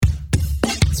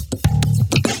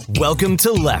Welcome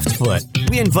to Left Foot.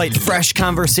 We invite fresh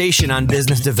conversation on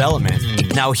business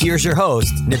development. Now here's your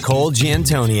host, Nicole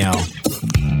Giantonio.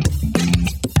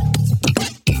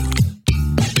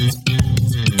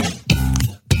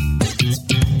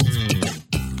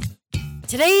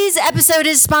 Today's episode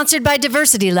is sponsored by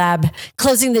Diversity Lab,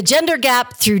 closing the gender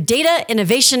gap through data,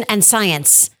 innovation, and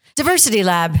science. Diversity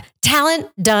Lab,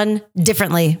 talent done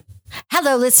differently.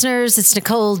 Hello, listeners. It's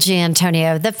Nicole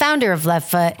Giantonio, the founder of Left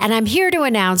Foot, and I'm here to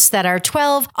announce that our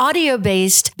 12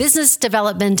 audio-based business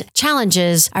development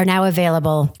challenges are now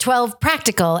available. 12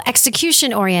 practical,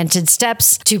 execution-oriented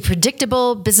steps to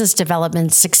predictable business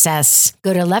development success.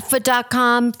 Go to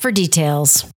leftfoot.com for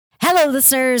details. Hello,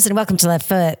 listeners, and welcome to Left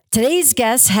Foot. Today's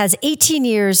guest has 18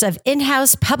 years of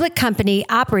in-house public company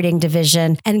operating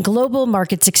division and global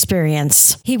markets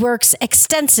experience. He works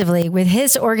extensively with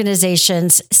his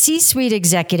organization's C-suite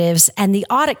executives and the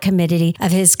audit committee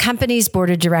of his company's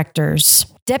board of directors.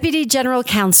 Deputy General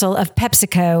Counsel of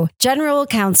PepsiCo, General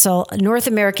Counsel, North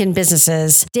American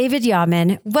Businesses, David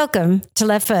Yamin. Welcome to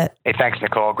Left Foot. Hey, thanks,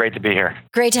 Nicole. Great to be here.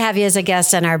 Great to have you as a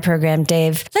guest on our program,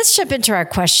 Dave. Let's jump into our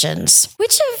questions.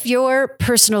 Which of your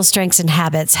personal strengths and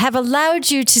habits have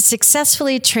allowed you to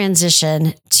successfully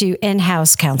transition to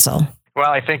in-house counsel? Well,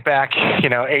 I think back,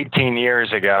 18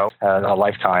 years ago, a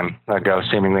lifetime ago,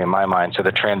 seemingly in my mind. So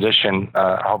the transition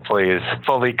hopefully is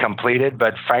fully completed.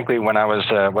 But frankly, when I was,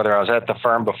 whether I was at the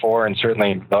firm before and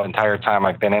certainly the entire time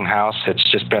I've been in-house, it's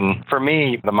just been, for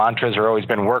me, the mantras have always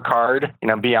been work hard,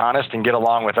 be honest and get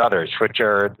along with others, which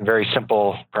are very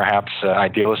simple, perhaps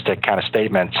idealistic kind of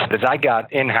statements. As I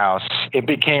got in-house, it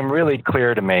became really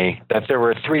clear to me that there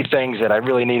were three things that I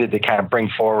really needed to kind of bring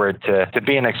forward to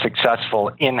being a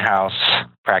successful in-house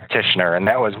practitioner. And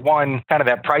that was one, kind of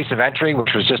that price of entry,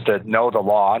 which was just to know the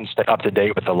law and stay up to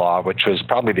date with the law, which was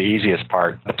probably the easiest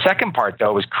part. The second part,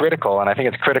 though, was critical. And I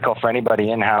think it's critical for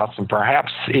anybody in-house and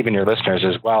perhaps even your listeners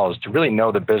as well, is to really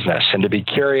know the business and to be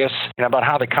curious about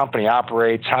how the company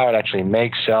operates, how it actually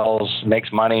makes, sells,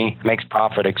 makes money, makes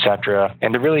profit, etc.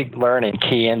 And to really learn and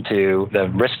key into the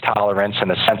risk tolerance and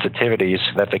the sensitivities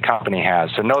that the company has.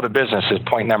 So know the business is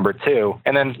point number two.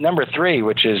 And then number three,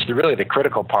 which is really the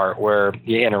critical part where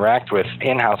you interact with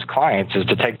in-house clients, is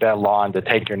to take that law and to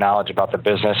take your knowledge about the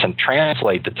business and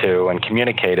translate the two and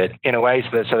communicate it in a way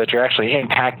so that you're actually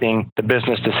impacting the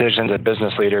business decisions that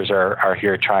business leaders are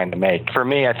here trying to make. For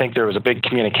me, I think there was a big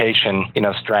communication,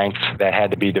 strength that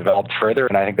had to be developed further.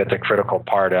 And I think that's a critical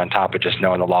part on top of just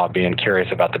knowing the law, being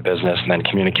curious about the business and then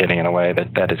communicating in a way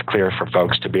that is clear for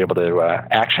folks to be able to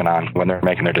action on when they're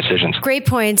making their decisions. Great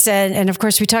points. And of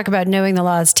course, we talk about knowing the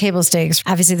law as table stakes.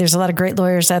 Obviously, there's a lot of great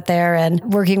lawyers out there, and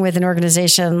working with an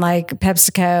organization like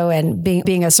PepsiCo and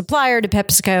being a supplier to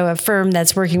PepsiCo, a firm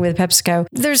that's working with PepsiCo,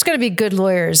 there's going to be good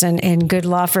lawyers and good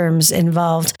law firms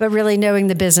involved, but really knowing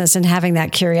the business and having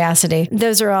that curiosity.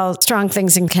 Those are all strong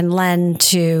things and can lend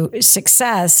to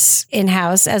success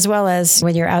in-house as well as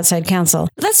when you're outside counsel.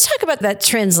 Let's talk about that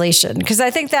translation, because I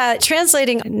think that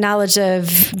translating knowledge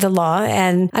of the law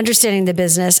and understanding the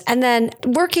business and then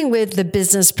working with the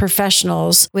business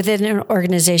professionals within an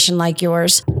organization like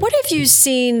yours, what have you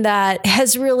seen that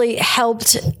has really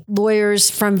helped lawyers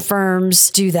from firms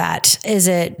do that? Is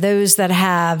it those that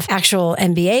have actual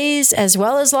MBAs as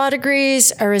well as law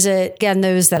degrees? Or is it, again,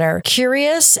 those that are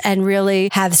curious and really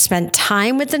have spent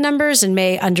time with the numbers and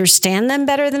may understand them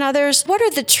better than others? What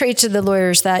are the traits of the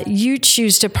lawyers that you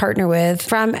choose to partner with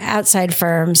from outside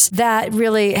firms that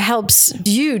really helps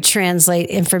you translate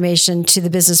information to the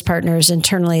business partners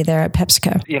internally there at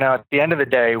PepsiCo? At the end of the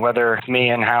day, whether it's me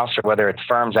in-house or whether it's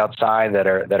firms outside that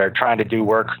are trying to do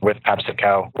work with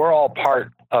PepsiCo, we're all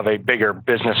part of a bigger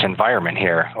business environment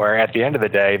here, where at the end of the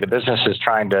day, the business is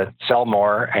trying to sell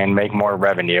more and make more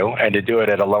revenue and to do it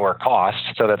at a lower cost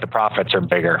so that the profits are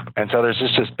bigger. And so there's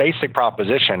just this basic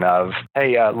proposition of,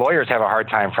 hey, lawyers have a hard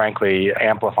time, frankly,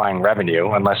 amplifying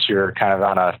revenue unless you're kind of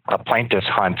on a plaintiff's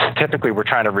hunt. Typically, we're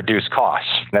trying to reduce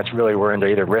costs. And that's really, we're into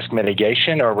either risk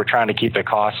mitigation or we're trying to keep the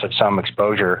costs of some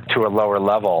exposure to a lower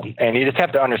level. And you just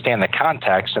have to understand the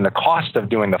context, and the cost of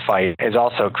doing the fight is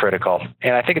also critical.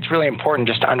 And I think it's really important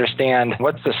just to understand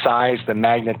what's the size, the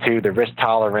magnitude, the risk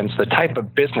tolerance, the type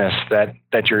of business that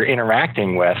you're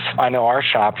interacting with. I know our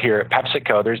shop here at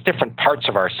PepsiCo, there's different parts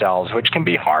of ourselves, which can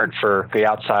be hard for the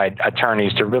outside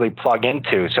attorneys to really plug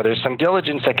into. So there's some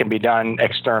diligence that can be done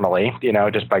externally,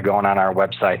 just by going on our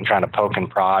website and trying to poke and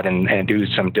prod and do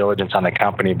some diligence on the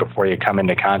company before you come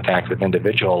into contact with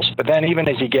individuals. But then even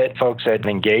as you get folks that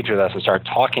engage with us and start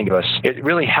talking to us, it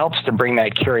really helps to bring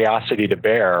that curiosity to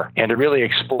bear and to really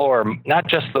explore not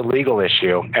just the legal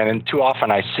issue. And too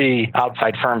often I see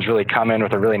outside firms really come in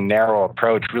with a really narrow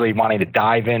approach, really wanting to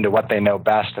dive into what they know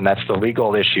best, and that's the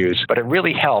legal issues. But it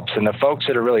really helps. And the folks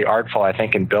that are really artful, I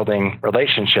think, in building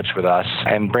relationships with us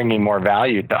and bringing more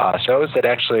value to us, those that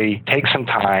actually take some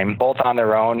time, both on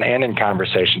their own and in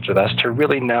conversations with us, to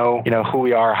really know, who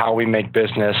we are, how we make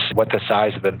business, what the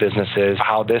size of the business is,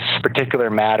 how this particular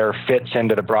matter fits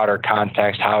into the broader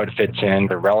context, how it fits in,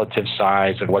 the relative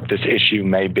size of what this issue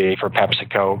may be for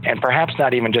PepsiCo, and perhaps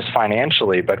not even just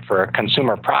financially, but for a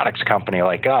consumer products company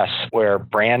like us, where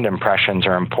brand impressions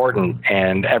are important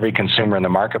and every consumer in the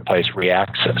marketplace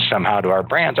reacts somehow to our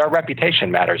brands. Our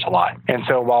reputation matters a lot. And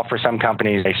so while for some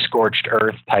companies a scorched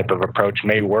earth type of approach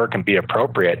may work and be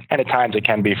appropriate, and at times it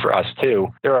can be for us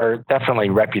too, there are definitely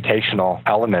reputational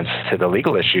elements to the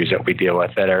legal issues that we deal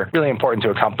with that are really important to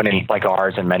a company like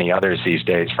ours and many others these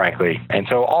days, frankly. And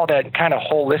so all that kind of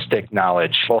holistic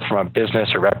knowledge, both from a business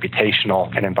or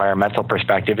reputational and environmental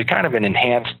perspective, is kind of an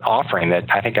enhanced offering that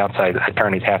I think outside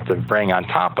attorneys have to bring on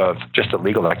top of just the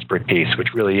legal expertise,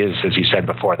 which really is, as you said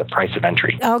before, the price of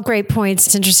entry. All great points.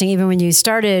 It's interesting, even when you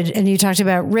started and you talked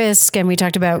about risk and we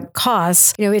talked about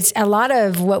costs, it's a lot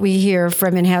of what we hear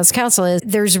from in-house counsel is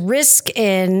there's risk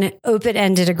in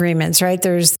open-ended agreements, right?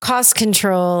 There's cost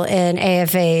control in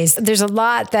AFAs. There's a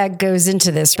lot that goes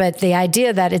into this, but the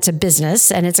idea that it's a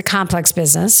business and it's a complex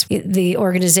business, the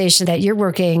organization that you're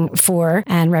working for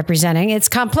and representing, it's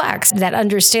complex. That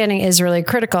understanding is really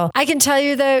critical. I can tell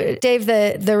you though, Dave,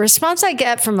 the response I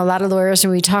get from a lot of lawyers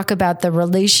when we talk about the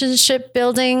relationship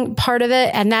building part of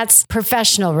it, and that's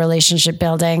professional relationship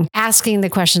building, asking the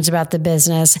questions about the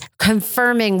business,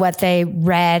 confirming what they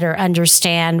read or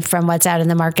understand from what's out in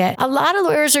the market. A lot of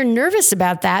lawyers are nervous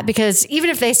about that because even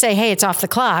if they say, hey, it's off the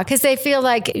clock, because they feel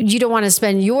like you don't want to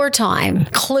spend your time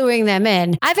cluing them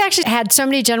in. I've actually had so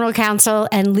many general counsel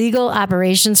and legal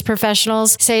operations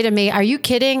professionals say to me, are you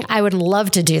kidding? I would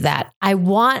love to do that. I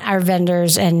want our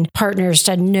vendors and partners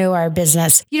to know our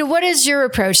business. What is your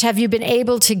approach? Have you been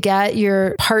able to get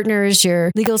your partners,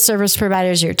 your legal service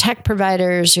providers, your tech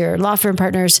providers, your law firm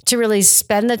partners to really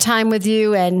spend the time with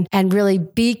you and really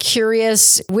be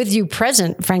curious with you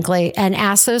present, frankly, and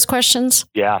ask those questions?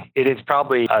 Yeah, it is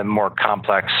probably a more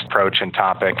complex approach and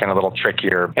topic and a little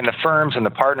trickier. And the firms and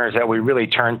the partners that we really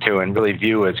turn to and really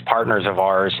view as partners of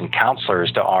ours and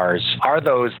counselors to ours are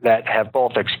those that have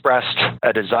both expressed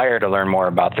a desire to learn more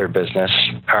about their business,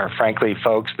 are frankly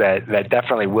folks that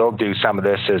definitely will do some of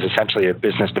this as essentially a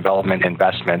business development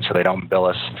investment so they don't bill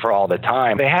us for all the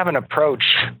time. They have an approach,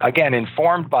 again,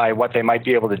 informed by what they might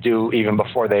be able to do even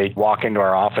before they walk into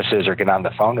our offices or get on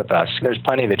the phone with us. There's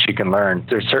plenty that you can learn.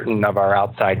 There's certain of our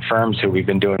outside firms who we've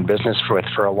been doing business with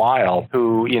for a while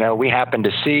who, we happen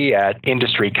to see at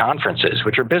industry conferences,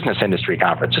 which are business industry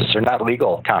conferences. They're not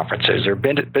legal conferences. They're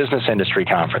business industry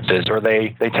conferences, or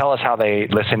they tell us how they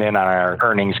listen in on our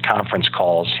earnings conference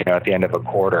calls, at the end of a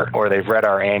quarter, or they've read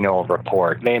our annual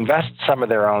report. They invest some of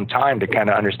their own time to kind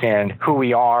of understand who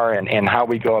we are and how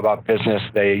we go about business.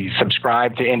 They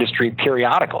subscribe to industry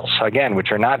periodicals, again,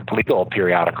 which are not legal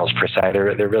periodicals per se.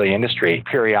 They're really industry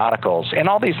periodicals. And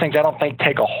all these things I don't think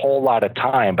take a whole lot of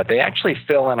time, but they actually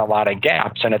fill in a lot of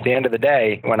gaps. And at the end of the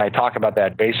day, when I talk about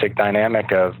that basic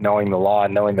dynamic of knowing the law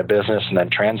and knowing the business and then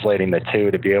translating the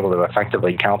two to be able to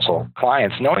effectively counsel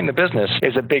clients, knowing the business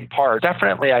is a big part.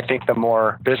 Definitely, I think the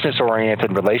more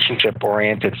business-oriented,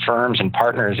 relationship-oriented firms and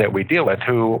partners that we deal with,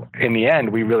 who in the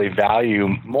end we really value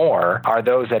more, are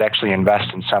those that actually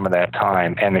invest in some of that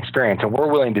time and experience. And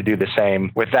we're willing to do the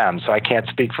same with them. So I can't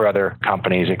speak for other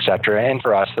companies, et cetera. And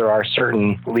for us, there are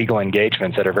certain legal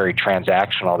engagements that are very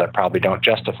transactional that probably don't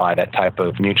justify that type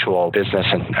of mutual business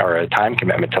or a time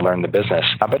commitment to learn the business.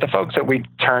 But the folks that we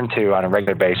turn to on a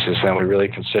regular basis and we really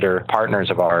consider partners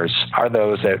of ours are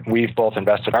those that we've both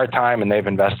invested our time and they've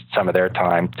invested some of their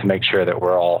time to make sure that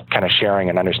we're all kind of sharing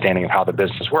an understanding of how the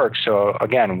business works. So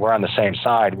again, we're on the same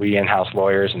side. We in-house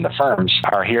lawyers and the firms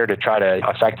are here to try to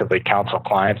effectively counsel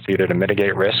clients either to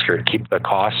mitigate risk or to keep the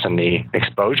costs and the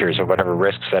exposures of whatever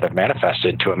risks that have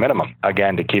manifested to a minimum.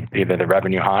 Again, to keep either the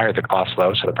revenue high or the cost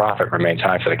low so the profit remains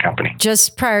high for the company.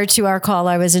 Just prior to our call,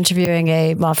 I was interviewing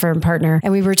a law firm partner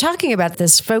and we were talking about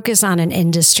this focus on an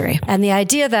industry and the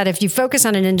idea that if you focus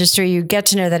on an industry, you get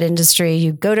to know that industry,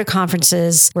 you go to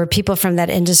conferences where people from that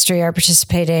industry are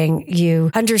participating,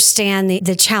 you understand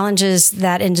the challenges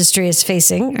that industry is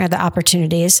facing or the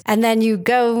opportunities, and then you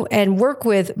go and work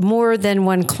with more than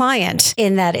one client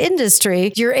in that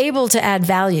industry, you're able to add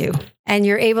value and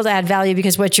you're able to add value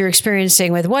because what you're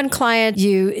experiencing with one client,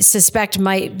 you suspect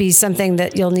might be something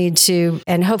that you'll need to,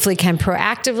 and hopefully can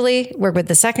proactively work with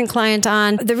the second client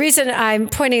on. The reason I'm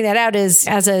pointing that out is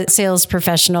as a sales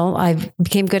professional, I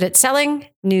became good at selling,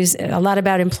 knew a lot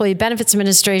about employee benefits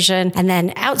administration, and then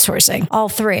outsourcing. All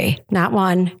three, not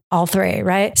one, all three,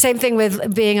 right? Same thing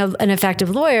with being an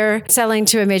effective lawyer, selling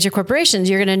to a major corporation.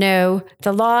 You're going to know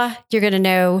the law, you're going to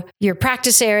know your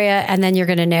practice area, and then you're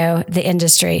going to know the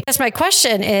industry. That's my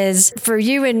question is, for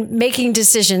you in making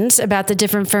decisions about the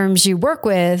different firms you work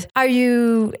with, are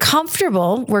you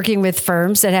comfortable working with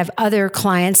firms that have other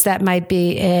clients that might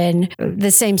be in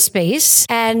the same space?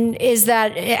 And is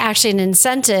that actually an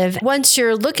incentive? Once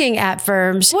you're looking at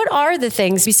firms, what are the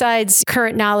things besides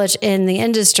current knowledge in the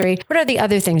industry? What are the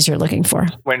other things you're looking for?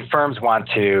 When firms want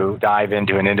to dive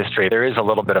into an industry, there is a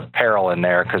little bit of peril in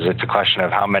there because it's a question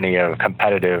of how many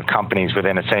competitive companies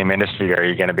within the same industry are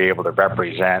you going to be able to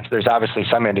represent. There's obviously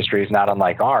some industries, not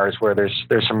unlike ours, where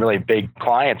there's some really big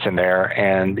clients in there,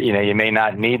 and you may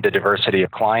not need the diversity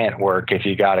of client work if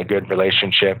you got a good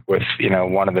relationship with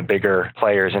one of the bigger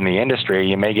players in the industry.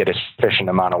 You may get a sufficient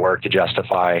amount of work to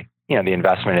justify the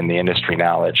investment in the industry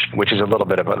knowledge, which is a little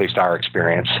bit of at least our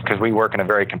experience, because we work in a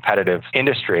very competitive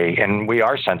industry and we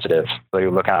are sensitive. We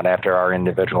look out after our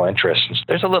individual interests.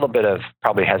 There's a little bit of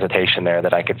probably hesitation there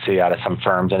that I could see out of some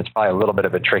firms, and it's probably a little bit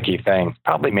of a tricky thing,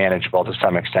 probably manageable to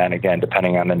some extent, again,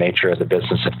 depending on the nature of the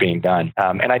business that's being done.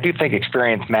 And I do think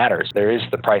experience matters. There is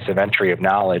the price of entry of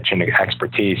knowledge and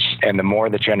expertise, and the more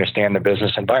that you understand the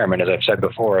business environment, as I've said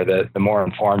before, the more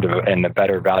informed and the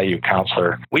better value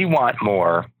counselor. We want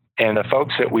more. And the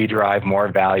folks that we derive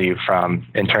more value from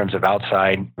in terms of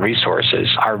outside resources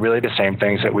are really the same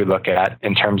things that we look at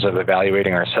in terms of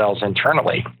evaluating ourselves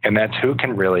internally. And that's who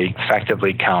can really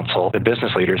effectively counsel the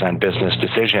business leaders on business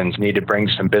decisions, need to bring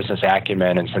some business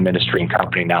acumen and some industry and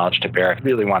company knowledge to bear. I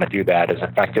really want to do that as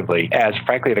effectively as,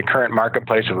 frankly, the current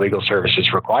marketplace of legal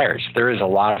services requires. There is a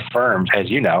lot of firms, as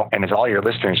you know, and as all your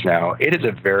listeners know, it is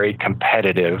a very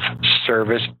competitive,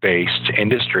 service-based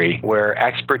industry where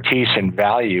expertise and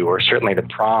value, or certainly the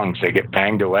prongs they get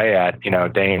banged away at,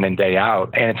 day in and day out.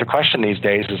 And it's a question these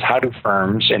days is, how do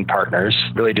firms and partners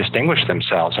really distinguish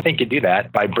themselves? I think you do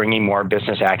that by bringing more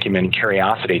business acumen and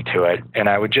curiosity to it. And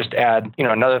I would just add,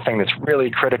 another thing that's really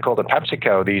critical to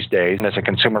PepsiCo these days, and as a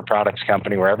consumer products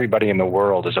company where everybody in the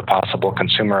world is a possible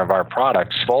consumer of our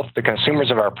products, both the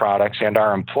consumers of our products and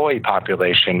our employee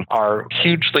population are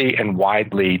hugely and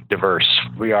widely diverse.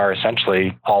 We are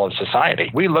essentially all of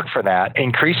society. We look for that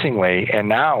increasingly, and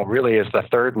now really is the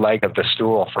third leg of the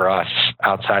stool for us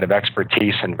outside of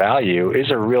expertise and value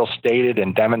is a real stated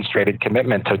and demonstrated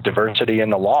commitment to diversity in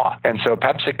the law. And so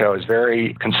PepsiCo is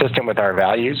very consistent with our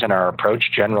values and our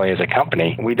approach generally as a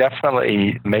company. We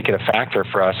definitely make it a factor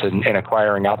for us in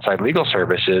acquiring outside legal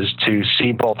services to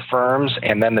see both firms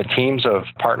and then the teams of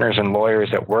partners and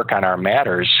lawyers that work on our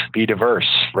matters be diverse,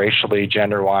 racially,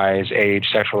 gender-wise, age,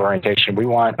 sexual orientation. We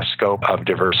want a scope of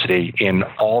diversity in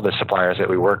all the suppliers that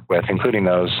we work with, including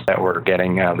those that we're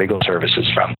getting legal services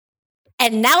from.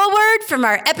 And now a word from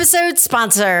our episode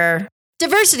sponsor.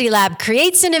 Diversity Lab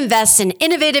creates and invests in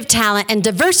innovative talent and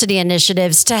diversity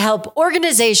initiatives to help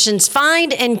organizations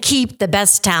find and keep the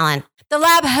best talent. The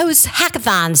lab hosts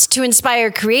hackathons to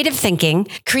inspire creative thinking,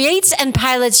 creates and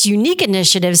pilots unique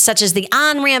initiatives such as the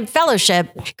On-Ramp Fellowship,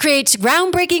 creates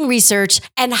groundbreaking research,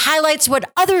 and highlights what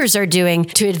others are doing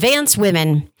to advance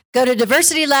women. Go to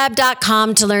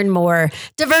diversitylab.com to learn more.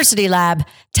 Diversity Lab,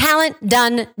 talent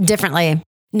done differently.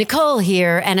 Nicole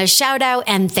here, and a shout out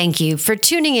and thank you for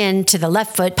tuning in to the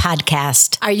Left Foot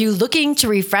Podcast. Are you looking to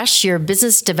refresh your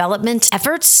business development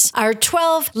efforts? Our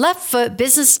 12 Left Foot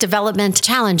Business Development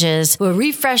Challenges will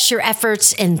refresh your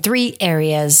efforts in 3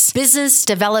 areas. Business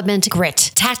development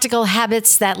grit, tactical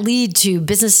habits that lead to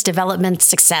business development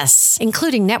success,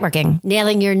 including networking,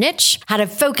 nailing your niche, how to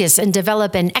focus and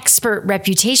develop an expert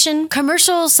reputation,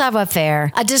 commercial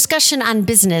savoir-faire, a discussion on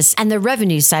business and the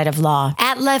revenue side of law.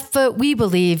 At Left Foot, we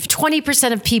believe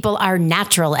 20% of people are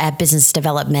natural at business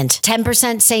development,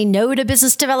 10% say no to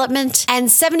business development, and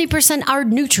 70% are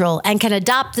neutral and can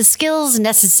adopt the skills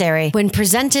necessary when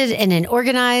presented in an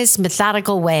organized,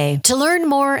 methodical way. To learn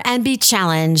more and be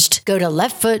challenged, go to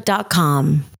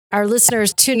leftfoot.com. our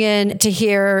listeners tune in to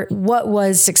hear what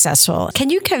was successful. Can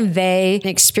you convey an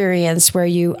experience where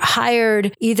you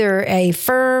hired either a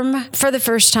firm for the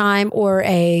first time or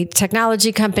a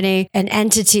technology company, an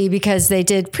entity, because they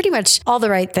did pretty much all the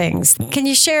right things? Can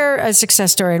you share a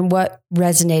success story and what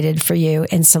resonated for you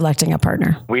in selecting a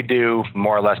partner? We do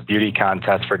more or less beauty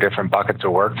contests for different buckets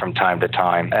of work from time to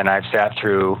time. And I've sat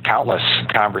through countless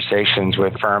conversations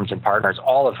with firms and partners,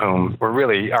 all of whom were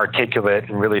really articulate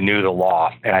and really knew the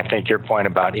law. And I think your point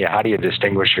about how do you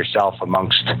distinguish yourself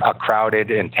amongst a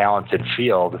crowded and talented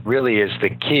field really is the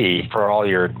key for all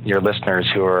your listeners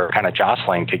who are kind of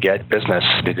jostling to get business,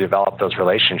 to develop those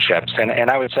relationships.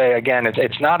 And I would say, again,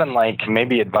 it's not unlike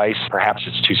maybe advice, perhaps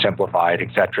it's too simplified, et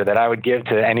cetera, that I would give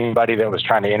to anybody that was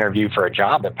trying to interview for a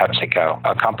job at PepsiCo.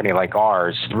 A company like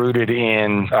ours, rooted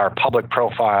in our public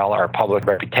profile, our public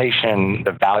reputation,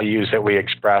 the values that we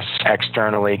express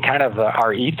externally, kind of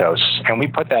our ethos. And we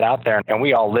put that out there and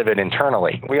we all live it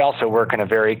internally. We also work in a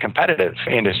very competitive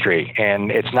industry, and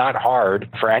it's not hard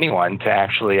for anyone to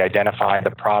actually identify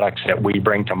the products that we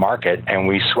bring to market and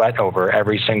we sweat over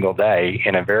every single day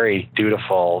in a very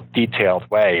dutiful, detailed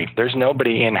way. There's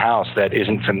nobody in-house that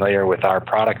isn't familiar with our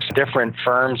products. Different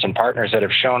firms and partners that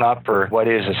have shown up for what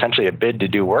is essentially a bid to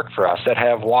do work for us that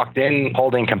have walked in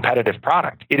holding competitive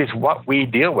product. It is what we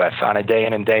deal with on a day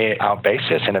in and day out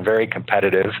basis in a very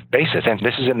competitive basis. And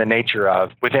this is in the nature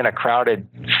of, within a crowded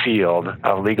field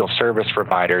of legal service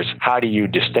providers, how do you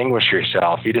distinguish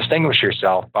yourself? You distinguish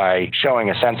yourself by showing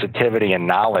a sensitivity and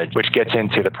knowledge, which gets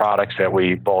into the products that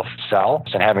we both sell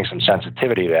and having some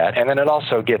sensitivity to that. And then it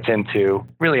also gets into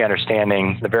really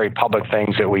understanding the very public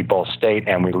things that we both state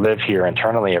and we live here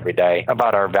internally every day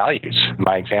about our values.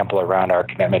 My example around our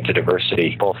commitment to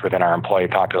diversity, both within our employee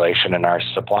population and our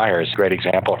suppliers, great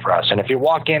example for us. And if you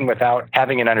walk in without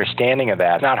having an understanding of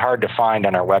that, it's not hard to find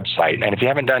on our website. And if you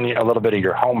haven't done a little bit of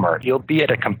your homework, you'll be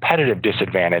at a competitive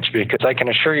disadvantage, because I can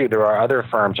assure you there are other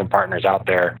firms and partners out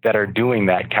there that are doing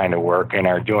that kind of work and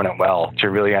are doing it well to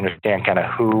really understand kind of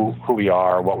who we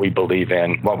are, what we believe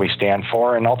in, what we stand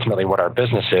for, and ultimately what our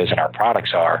business is and our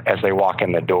products are as they walk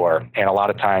in the door. And a lot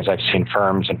of times I've seen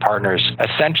firms and partners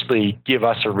essentially give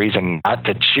us a reason not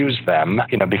to choose them,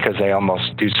 because they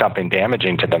almost do something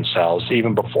damaging to themselves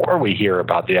even before we hear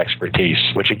about the expertise,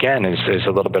 which again is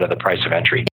a little bit of the price of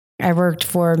entry. I worked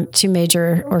for two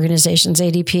major organizations,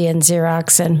 ADP and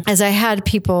Xerox. And as I had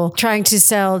people trying to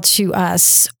sell to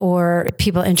us or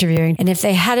people interviewing, and if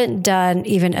they hadn't done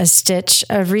even a stitch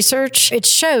of research, it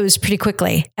shows pretty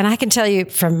quickly. And I can tell you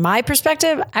from my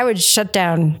perspective, I would shut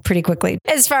down pretty quickly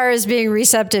as far as being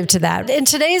receptive to that. In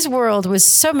today's world, with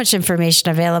so much information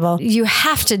available, you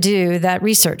have to do that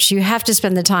research. You have to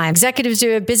spend the time. Executives do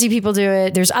it, busy people do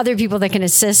it. There's other people that can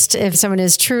assist if someone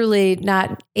is truly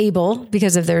not able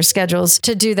because of their schedules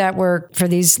to do that work for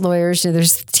these lawyers.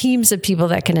 There's teams of people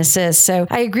that can assist. So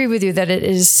I agree with you that it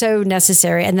is so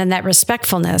necessary. And then that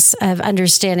respectfulness of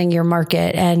understanding your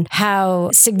market and how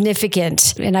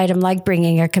significant an item like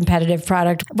bringing a competitive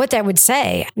product, what that would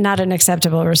say, not an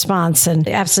acceptable response. And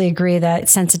I absolutely agree that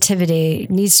sensitivity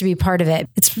needs to be part of it.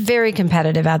 It's very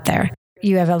competitive out there.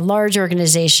 You have a large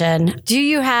organization. Do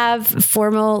you have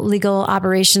formal legal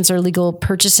operations or legal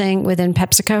purchasing within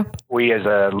PepsiCo? We as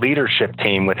a leadership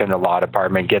team within the law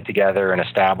department get together and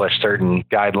establish certain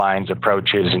guidelines,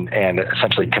 approaches, and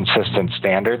essentially consistent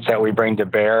standards that we bring to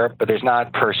bear. But there's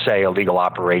not per se a legal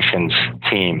operations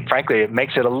team. Frankly, it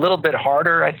makes it a little bit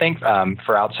harder, I think,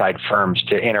 for outside firms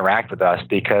to interact with us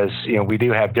because, we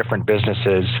do have different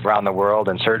businesses around the world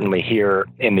and certainly here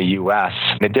in the U.S.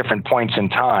 At different points in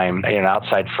time, an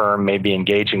outside firm may be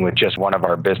engaging with just one of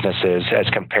our businesses as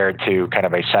compared to kind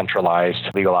of a centralized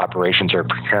legal operations or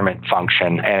procurement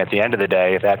function. And at the end of the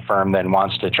day, if that firm then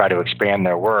wants to try to expand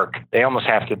their work, they almost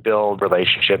have to build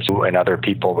relationships and other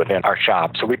people within our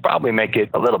shop. So we probably make it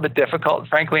a little bit difficult,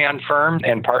 frankly, on firms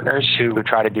and partners who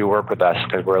try to do work with us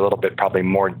because we're a little bit probably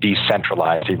more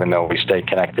decentralized, even though we stay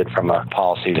connected from a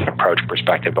policies and approach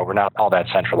perspective, but we're not all that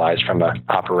centralized from an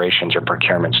operations or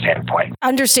procurement standpoint.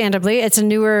 Understandably, it's a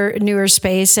newer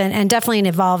space and definitely an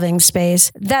evolving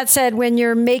space. That said, when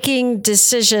you're making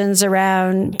decisions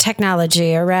around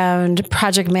technology, around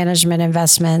project management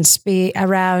investments, be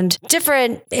around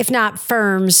different, if not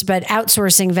firms, but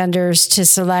outsourcing vendors to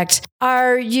select,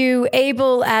 are you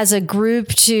able as a group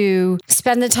to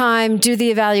spend the time, do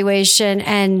the evaluation,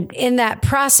 and in that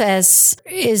process,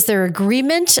 is there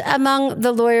agreement among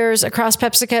the lawyers across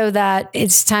PepsiCo that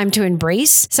it's time to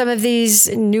embrace some of these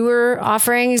newer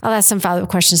offerings? I'll ask some follow-up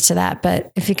questions to that,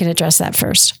 but if you can address that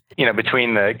first.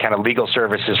 between the kind of legal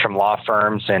services from law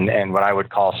firms and what I would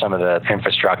call some of the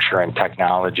infrastructure and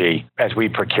technology, as we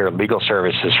procure legal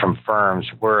services from firms,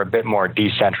 we're a bit more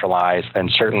decentralized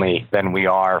than we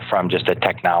are from just a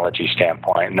technology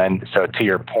standpoint. And then, so to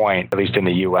your point, at least in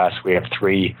the U.S., we have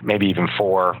 3, maybe even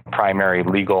 4 primary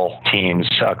legal teams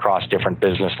across different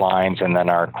business lines, and then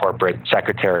our corporate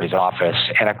secretary's office.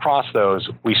 And across those,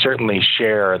 we certainly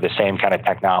share the same kind of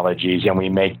technologies, and we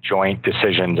make joint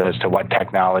decisions as to what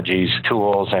technologies,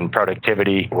 tools, and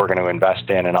productivity we're going to invest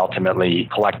in and ultimately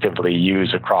collectively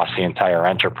use across the entire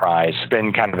enterprise. It's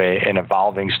been kind of an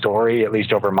evolving story, at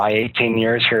least over my 18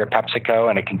 years here at PepsiCo,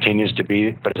 and it continues to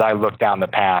be. But as I look down the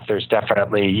path, there's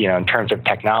definitely, in terms of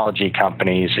technology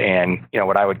companies and,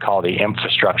 what I would call the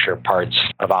infrastructure parts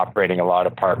of operating a law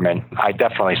department, I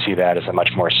definitely see that as a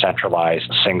much more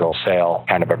centralized, single sale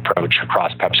kind of approach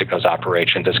across PepsiCo's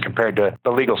operations as compared to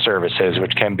the legal services,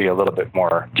 which can be a little bit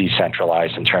more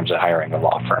decentralized in terms of hiring the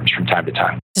law firms from time to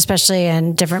time. Especially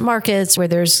in different markets where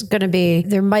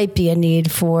there might be a need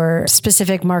for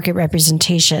specific market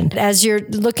representation. As you're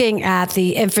looking at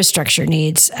the infrastructure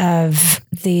needs of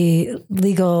the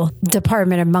legal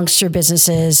department amongst your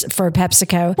businesses for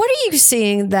PepsiCo, what are you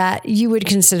seeing that you would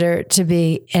consider to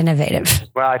be innovative?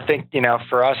 Well, I think,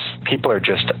 for us, people are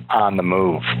just on the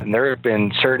move. And there have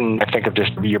been certain, I think of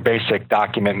just your basic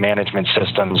document management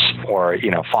systems or,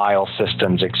 file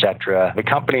systems, et cetera. The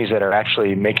companies that are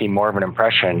actually making more of an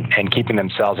impression and keeping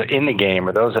themselves in the game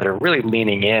are those that are really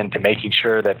leaning in to making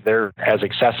sure that they're as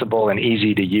accessible and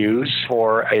easy to use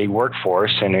for a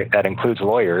workforce, and that includes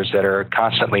lawyers that are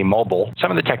constantly mobile.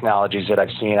 Some of the technologies that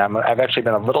I've seen, I've actually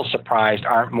been a little surprised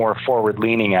aren't more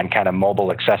forward-leaning on kind of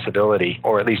mobile accessibility,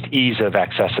 or at least ease of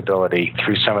accessibility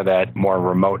through some of that more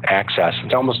remote access.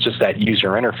 It's almost just that user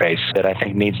interface that I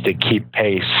think needs to keep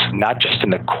pace, not just in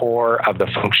the core of the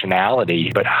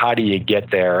functionality, but how do you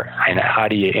get there and how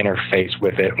do you interface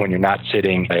with it when you're not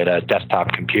sitting at a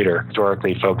desktop computer.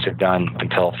 Historically, folks have done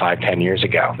until 5-10 years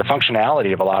ago. The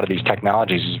functionality of a lot of these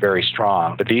technologies is very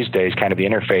strong, but these days kind of the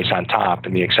interface on top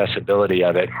and the accessibility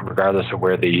of it, regardless of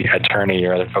where the attorney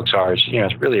or other folks are, is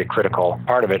really a critical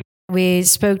part of it. We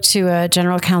spoke to a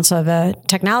general counsel of a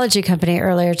technology company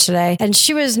earlier today, and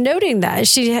she was noting that.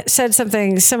 She said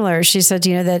something similar. She said,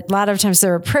 that a lot of times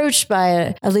they're approached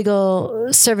by a legal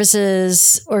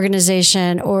services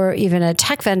organization or even a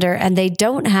tech vendor, and they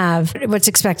don't have what's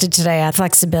expected today,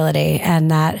 flexibility and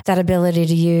that ability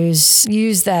to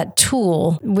use that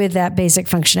tool with that basic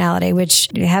functionality, which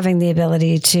having the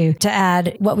ability to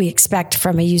add what we expect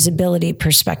from a usability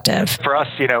perspective. For us,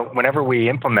 whenever we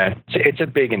implement, it's a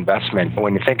big investment.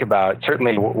 When you think about,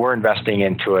 certainly we're investing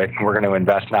into it, and we're going to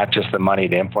invest not just the money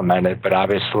to implement it, but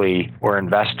obviously we're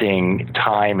investing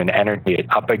time and energy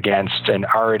up against an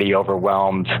already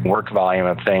overwhelmed work volume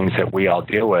of things that we all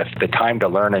deal with. The time to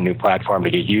learn a new platform, to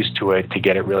get used to it, to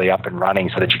get it really up and running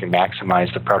so that you can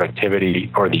maximize the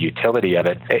productivity or the utility of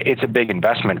it, it's a big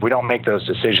investment. We don't make those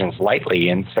decisions lightly.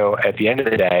 And so at the end of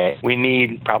the day, we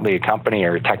need probably a company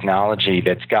or a technology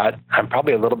that's got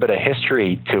probably a little bit of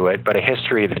history to it, but a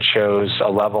history that shows a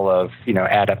level of,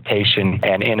 adaptation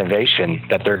and innovation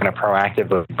that they're going to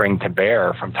proactively bring to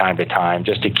bear from time to time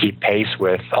just to keep pace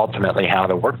with ultimately how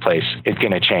the workplace is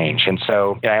going to change. And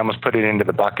so I almost put it into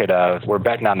the bucket of we're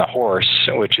betting on the horse,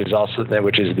 which is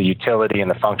the utility and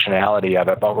the functionality of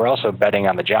it, but we're also betting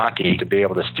on the jockey to be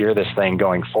able to steer this thing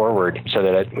going forward so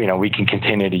that, we can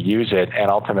continue to use it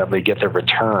and ultimately get the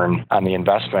return on the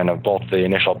investment of both the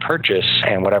initial purchase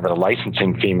and whatever the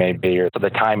licensing fee may be, or the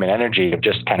time and energy of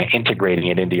just kind of integrating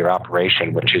it into your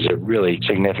operation, which is a really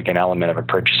significant element of a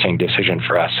purchasing decision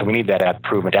for us. So we need that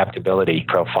proven adaptability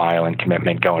profile and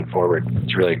commitment going forward.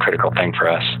 It's really a critical thing for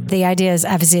us. The idea is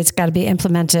obviously it's got to be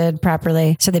implemented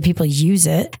properly so that people use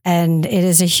it. And it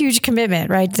is a huge commitment,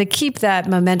 right? To keep that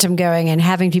momentum going and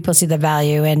having people see the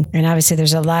value. And obviously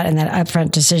there's a lot in that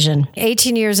upfront decision.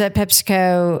 18 years at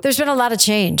PepsiCo, there's been a lot of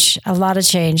change,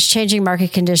 changing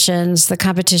market conditions. The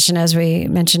competition, as we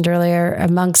mentioned earlier,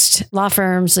 amongst law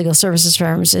firms, legal services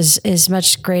firms is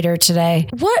much greater today.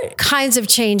 What kinds of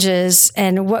changes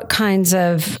and what kinds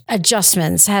of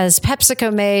adjustments has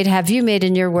PepsiCo made, have you made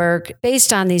in your work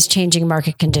based on these changing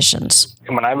market conditions?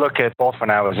 When I look at both when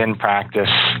I was in practice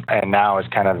and now as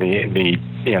kind of the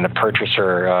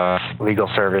purchaser of legal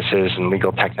services and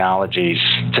legal technologies,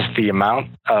 just the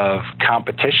amount of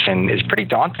competition is pretty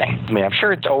daunting. I mean, I'm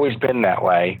sure it's always been that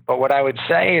way, but what I would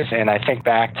say is, and I think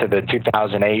back to the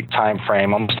 2008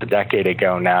 timeframe, almost a decade ago,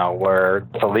 ago now, where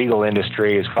the legal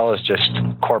industry, as well as just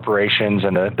corporations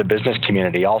and the business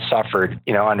community, all suffered,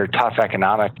 under tough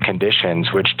economic conditions,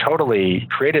 which totally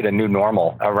created a new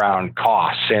normal around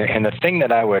costs. And the thing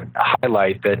that I would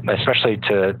highlight, that especially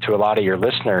to a lot of your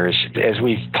listeners, as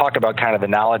we talk about kind of the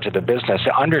knowledge of the business,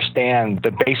 to understand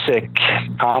the basic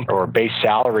comp or base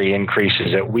salary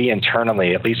increases that we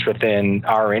internally, at least within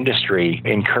our industry,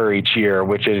 incur each year,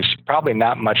 which is probably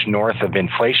not much north of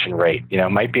inflation rate.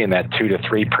 It might be in that 2 to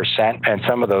 3%. And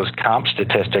some of those comp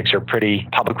statistics are pretty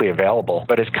publicly available.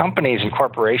 But as companies and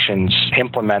corporations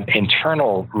implement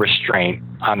internal restraint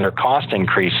on their cost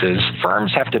increases,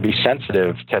 firms have to be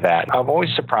sensitive to that. I'm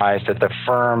always surprised at the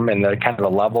firm and the kind of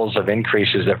the levels of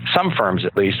increases that some firms,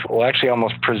 at least, will actually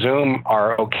almost presume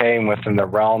are okay and within the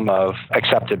realm of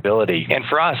acceptability. And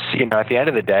for us, at the end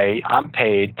of the day, I'm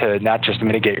paid to not just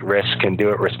mitigate risk and do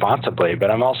it responsibly,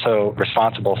 but I'm also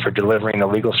responsible for delivering the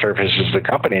legal services the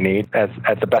company needs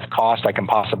at the best cost I can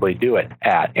possibly do it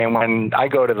at. And when I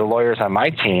go to the lawyers on my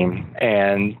team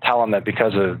and tell them that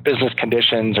because of business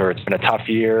conditions or it's been a tough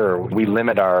year or we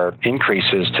limit our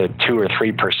increases to 2 or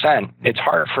 3%, it's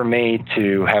hard for me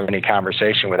to have any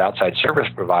conversation with outside service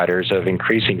providers of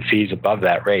increasing fees above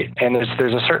that rate. And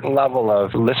there's a certain level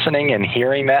of listening and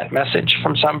hearing that message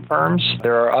from some firms.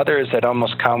 There are others that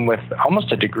almost come with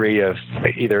almost a degree of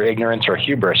either ignorance or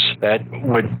hubris that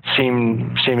would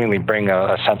seemingly bring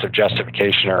a sense of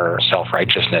justification or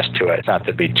self-righteousness to it, not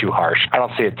to be too harsh. I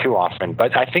don't see it too often,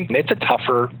 but I think it's a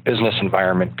tougher business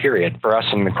environment, period, for us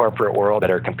in the corporate world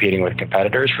that are competing with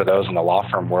competitors, for those in the law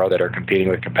firm world that are competing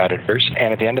with competitors.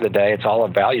 And at the end of the day, it's all a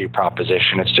value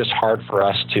proposition. It's just hard for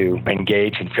us to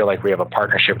engage and feel like we have a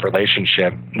partnership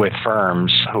relationship with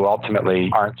firms who ultimately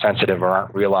aren't sensitive or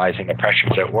aren't realizing the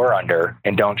pressures that we're under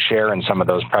and don't share in some of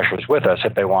those pressures with us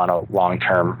if they want a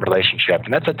long-term relationship.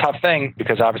 And that's a tough thing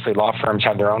because obviously law firms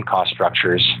have their own cost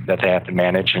structures that they have to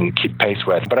manage and keep pace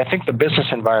with. But I think the business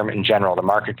environment in general, the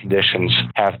market conditions,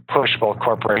 have pushed both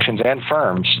corporations and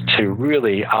firms to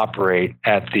really operate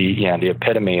at the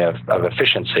epitome of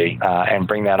efficiency and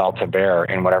bring that all to bear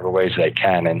in whatever ways they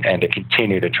can and to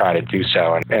continue to try to do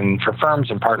so. And for firms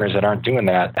and partners that aren't doing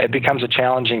that, it becomes a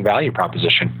challenging value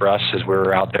proposition for us as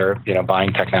we're out there,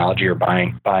 buying technology or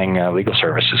buying legal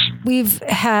services. We've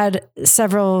had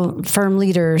several firm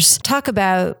leaders talk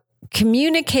about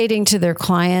communicating to their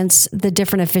clients the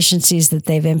different efficiencies that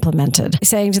they've implemented,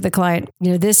 saying to the client,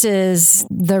 this is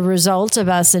the result of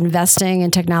us investing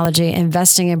in technology,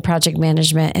 investing in project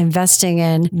management, investing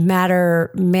in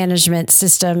matter management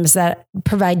systems that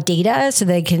provide data so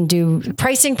they can do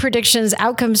pricing predictions,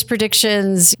 outcomes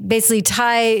predictions, basically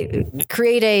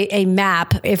create a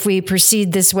map. If we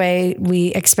proceed this way,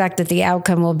 we expect that the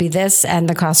outcome will be this and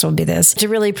the cost will be this. To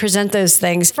really present those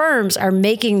things, firms are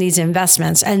making these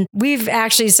investments, and we've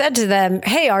actually said to them,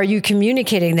 hey, are you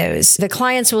communicating those? The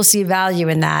clients will see value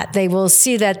in that. They will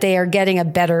see that they are getting a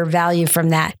better value from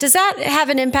that. Does that have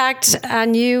an impact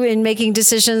on you in making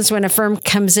decisions when a firm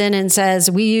comes in and says,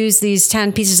 we use these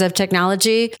 10 pieces of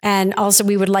technology, and also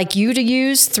we would like you to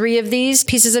use 3 of these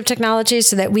pieces of technology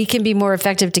so that we can be more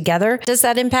effective together? Does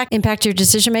that impact your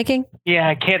decision making? Yeah,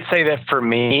 I can't say that for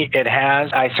me it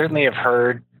has. I certainly have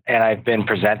heard and I've been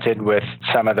presented with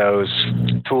some of those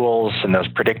tools and those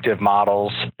predictive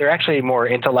models. They're actually more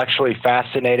intellectually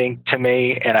fascinating to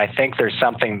me, and I think there's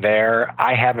something there.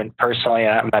 I haven't personally,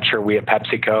 and I'm not sure we at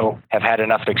PepsiCo have had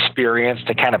enough experience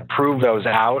to kind of prove those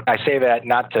out. I say that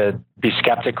not to be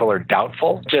skeptical or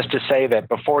doubtful, just to say that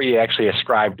before you actually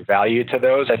ascribed value to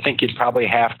those, I think you'd probably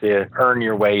have to earn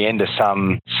your way into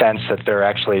some sense that they're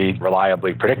actually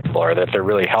reliably predictable or that they're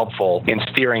really helpful in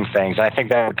steering things. And I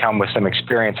think that would come with some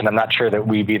experience, and I'm not sure that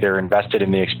we've either invested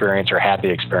in the experience or had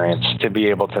the experience to be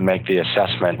able to make the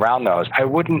assessment around those. I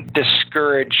wouldn't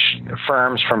discourage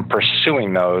firms from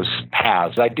pursuing those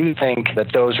paths. I do think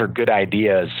that those are good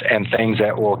ideas and things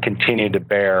that will continue to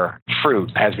bear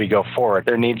fruit as we go forward.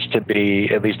 There needs to be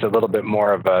at least a little bit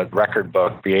more of a record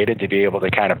book created to be able to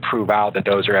kind of prove out that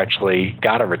those are actually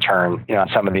got a return, on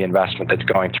some of the investment that's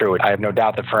going through it. I have no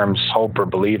doubt that firms hope or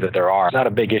believe that there are. It's not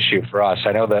a big issue for us.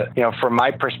 I know that, from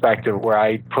my perspective, where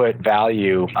I put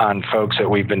value on folks that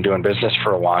we've been doing business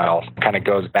for a while kind of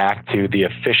goes back to the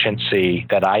efficiency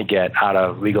that I get out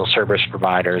of legal service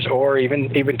providers or even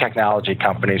technology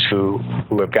companies who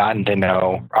have gotten to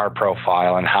know our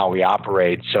profile and how we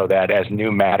operate so that as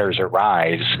new matters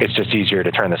arise, it's just easier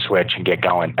to turn the switch and get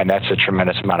going. And that's a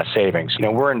tremendous amount of savings.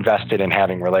 We're invested in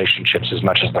having relationships as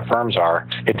much as the firms are.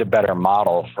 It's a better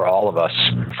model for all of us,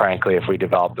 frankly, if we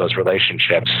develop those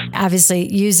relationships.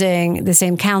 Obviously, using the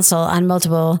same counsel on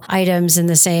multiple items in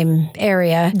the same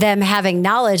area, them having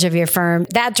knowledge of your firm,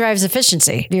 that drives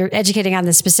efficiency. You're educating on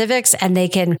the specifics and they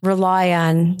can rely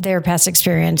on their past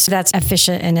experience. That's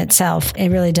efficient in itself. It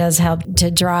really does help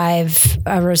to drive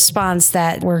a response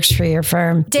that works for your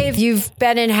firm. Dave, you've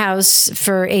been in-house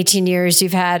for 18 years.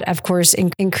 You've had, of course,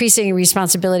 increasing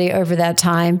responsibility over that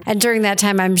time. And during that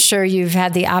time, I'm sure you've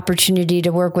had the opportunity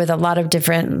to work with a lot of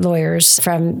different lawyers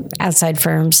from outside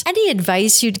firms. Any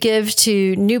advice you'd give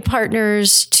to new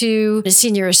partners, to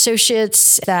senior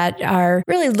associates that are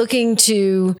really looking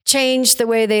to change the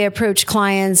way they approach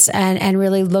clients and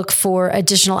really look for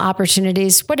additional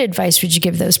opportunities? What advice would you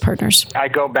give those partners? I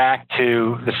go back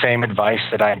to the same advice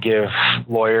that I give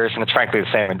lawyers, and it's frankly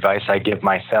the same advice I give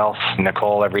myself,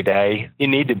 Nicole, every day. You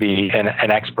need to be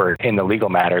an expert in the legal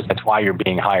matters. That's why you're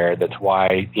being hired. That's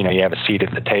why, you have a seat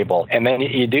at the table. And then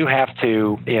you do have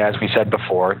to, as we said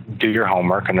before, do your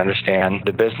homework and understand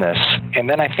the business. And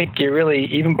then I think you really,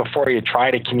 even before you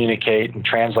try to communicate and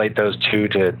translate those two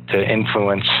to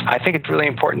influence, I think it's really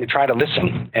important to try to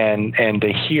listen and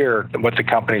to hear what the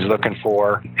company's looking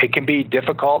for. It can be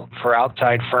difficult for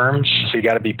outside firms, so you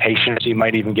got to be patient. You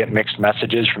might even get mixed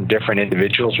messages from different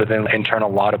individuals within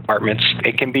internal law departments.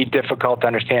 It can be difficult to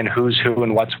understand who's who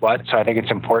and what's what. So I think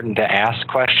it's important to ask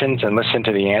questions and listen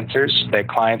to the answers that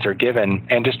clients are given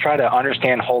and just try to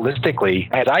understand holistically,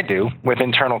 as I do with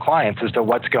internal clients, as to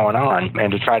what's going on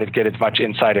and to try to get as much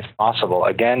insight as possible.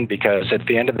 Again, because at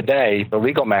the end of the day, the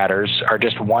legal matters are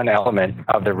just one element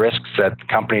of the risks that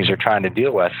companies are trying to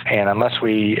deal with. And unless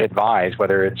we advise,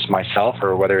 whether it's myself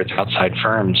or whether it's outside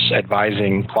firms,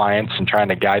 advising clients and trying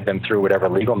to guide them through whatever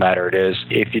legal matter it is,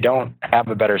 if you don't have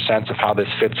a better sense of how this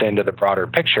fits into the broader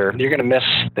picture, you're going to miss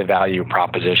the value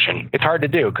proposition. It's hard to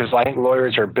do because I think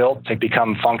lawyers are built to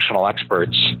become functional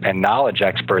experts and knowledge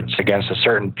experts against a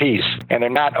certain piece. And they're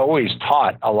not always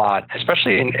taught a lot,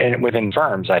 especially within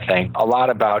firms, I think, a lot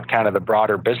about kind of the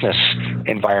broader business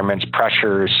environments,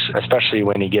 pressures, especially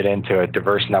when you get into a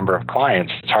diverse number of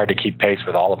clients. It's hard to keep pace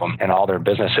with all of them and all their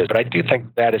businesses. But I do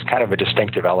think that is kind of a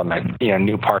distinctive element.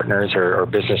 New partners or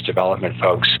business development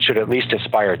folks should at least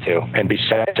aspire to and be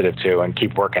sensitive to and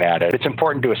keep working at it. It's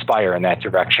important to aspire in that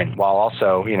direction while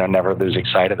also, never losing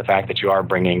sight of the fact that you are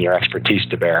bringing your expertise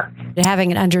to bear.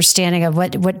 Having an understanding of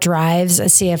what drives a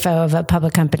CFO of a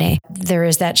public company. There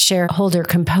is that shareholder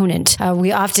component.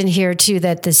 We often hear too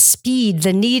that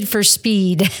the need for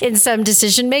speed in some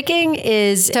decision making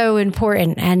is so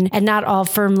important, and not all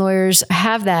firm lawyers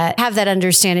have that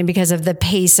understanding because of the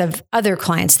pace of other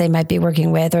clients they might be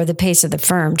working with or the pace of the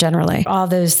firm generally. All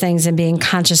those things and being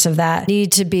conscious of that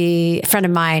need to be front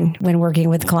of mind when working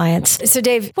with clients. So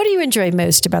Dave, what do you enjoy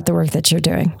most about the work that you're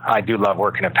doing? I do love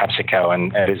working at PepsiCo,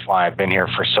 and it is why I've been here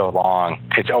for so long.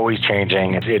 It's always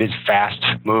changing. It is fast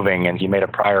moving, and you made a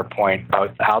prior point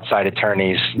about outside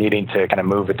attorneys needing to kind of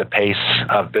move at the pace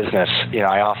of business.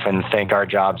 I often think our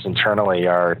jobs internally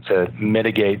are to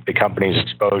mitigate the company's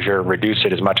exposure, reduce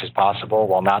it as much as possible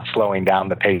while not slowing down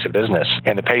the pace of business.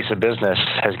 And the pace of business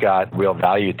has got real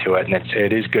value to it. And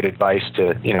it is good advice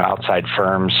to, outside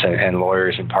firms and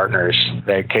lawyers and partners.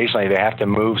 Occasionally they have to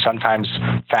move sometimes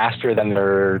faster than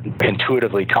they're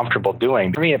intuitively comfortable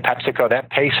doing. For me at PepsiCo, that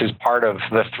pace is part of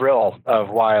the thrill of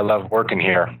why I love working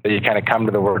here. You kind of come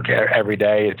to the work every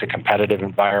day. It's a competitive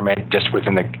environment just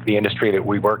within the industry that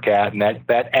we work at. And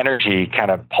that energy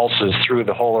kind of pulses through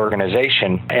the whole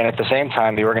organization. And at the same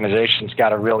time, the organization's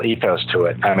got a real ethos to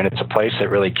it. I mean, it's a place that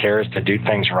really cares to do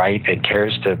things right. It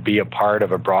cares to be a part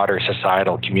of a broader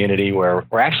societal community where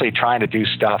we're actually trying to do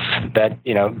stuff that,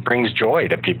 brings joy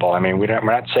to people. I mean, we're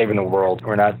not saving the world.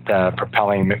 We're not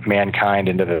propelling mankind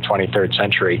into the 23rd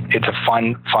century. It's a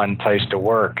fun place to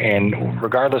work. And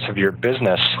regardless of your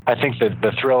business, I think that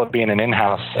the thrill of being an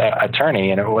in-house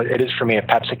attorney, and it is for me at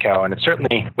PepsiCo, and it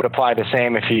certainly would apply the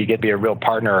same if you get to be a real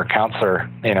partner or counselor,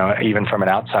 even from an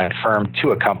outside firm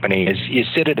to a company, is you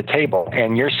sit at a table,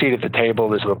 and your seat at the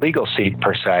table is the legal seat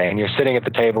per se, and you're sitting at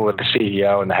the table with the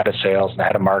CEO and the head of sales and the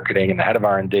head of marketing and the head of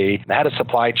R&D and the head of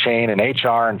supply chain and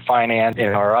HR and finance,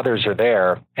 or others are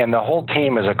there. And the whole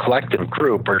team as a collective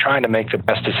group are trying to make the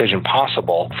best decision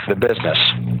possible for the business.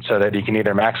 decision so that you can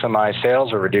either maximize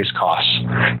sales or reduce costs.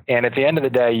 And at the end of the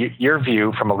day, your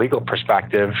view from a legal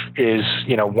perspective is,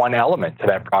 one element to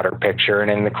that broader picture. And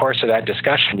in the course of that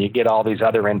discussion, you get all these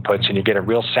other inputs and you get a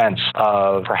real sense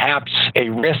of perhaps a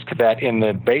risk that in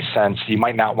the base sense you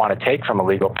might not want to take from a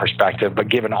legal perspective, but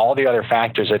given all the other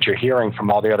factors that you're hearing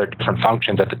from all the other different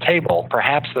functions at the table,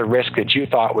 perhaps the risk that you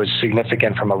thought was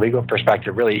significant from a legal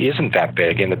perspective really isn't that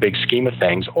big in the big scheme of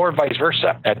things, or vice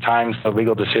versa. At times, the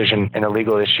legal decision and the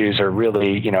legal issues are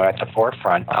really, at the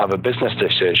forefront of a business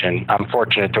decision. I'm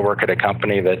fortunate to work at a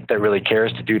company that really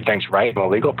cares to do things right from a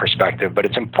legal perspective, but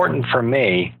it's important for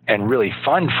me and really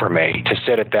fun for me to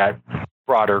sit at that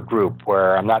broader group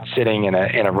where I'm not sitting in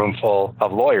a room full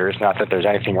of lawyers, not that there's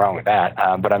anything wrong with that,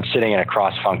 but I'm sitting in a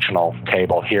cross-functional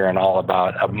table hearing all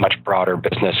about a much broader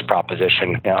business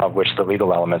proposition, of which the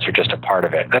legal elements are just a part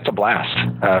of it. That's a blast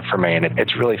for me, and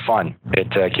it's really fun.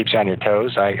 It keeps you on your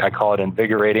toes. I call it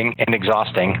invigorating and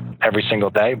exhausting every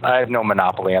single day. I have no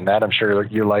monopoly on that. I'm sure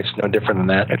your life's no different than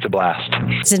that. It's a blast.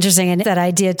 It's interesting, and that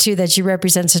idea, too, that you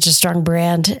represent such a strong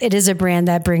brand. It is a brand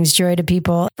that brings joy to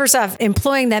people. First off,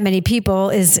 employing that many people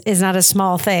is not a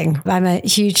small thing. I'm a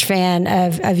huge fan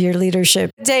of your leadership.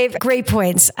 Dave, great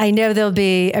points. I know they'll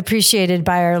be appreciated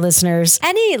by our listeners.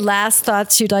 Any last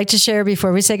thoughts you'd like to share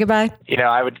before we say goodbye?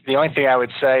 The only thing I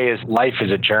would say is life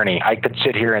is a journey. I could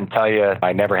sit here and tell you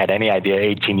I never had any idea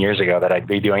 18 years ago that I'd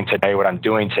be doing today what I'm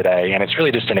doing today. And it's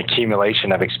really just an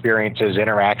accumulation of experiences,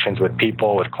 interactions with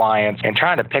people, with clients, and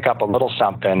trying to pick up a little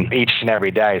something each and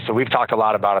every day. So we've talked a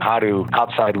lot about how do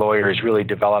outside lawyers really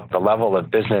develop the level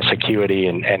of business acuity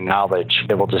and knowledge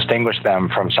that will distinguish them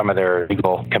from some of their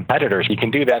legal competitors. You can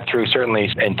do that through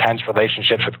certainly intense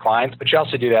relationships with clients, but you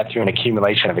also do that through an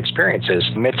accumulation of experiences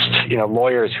amidst,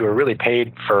 lawyers who are really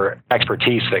paid for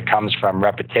expertise that comes from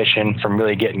repetition, from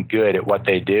really getting good at what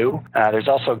they do. There's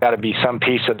also got to be some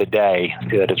piece of the day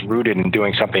that is rooted in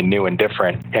doing something new and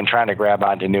different and trying to grab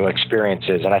onto new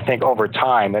experiences. And I think over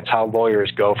time, that's how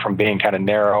lawyers go from being kind of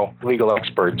narrow legal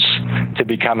experts to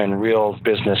becoming real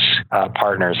business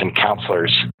partners and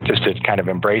counselors, just to kind of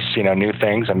embrace, new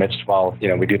things amidst while,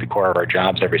 we do the core of our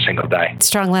jobs every single day.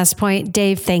 Strong last point.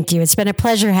 Dave, thank you. It's been a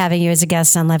pleasure having you as a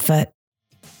guest on Left Foot.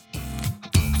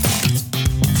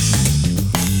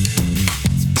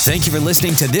 Thank you for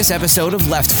listening to this episode of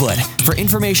Left Foot. For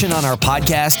information on our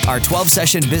podcast, our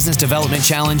 12-session business development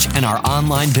challenge, and our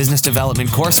online business development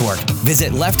coursework,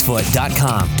 visit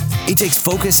leftfoot.com. It takes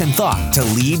focus and thought to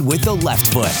lead with the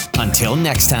left foot. Until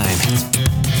next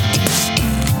time.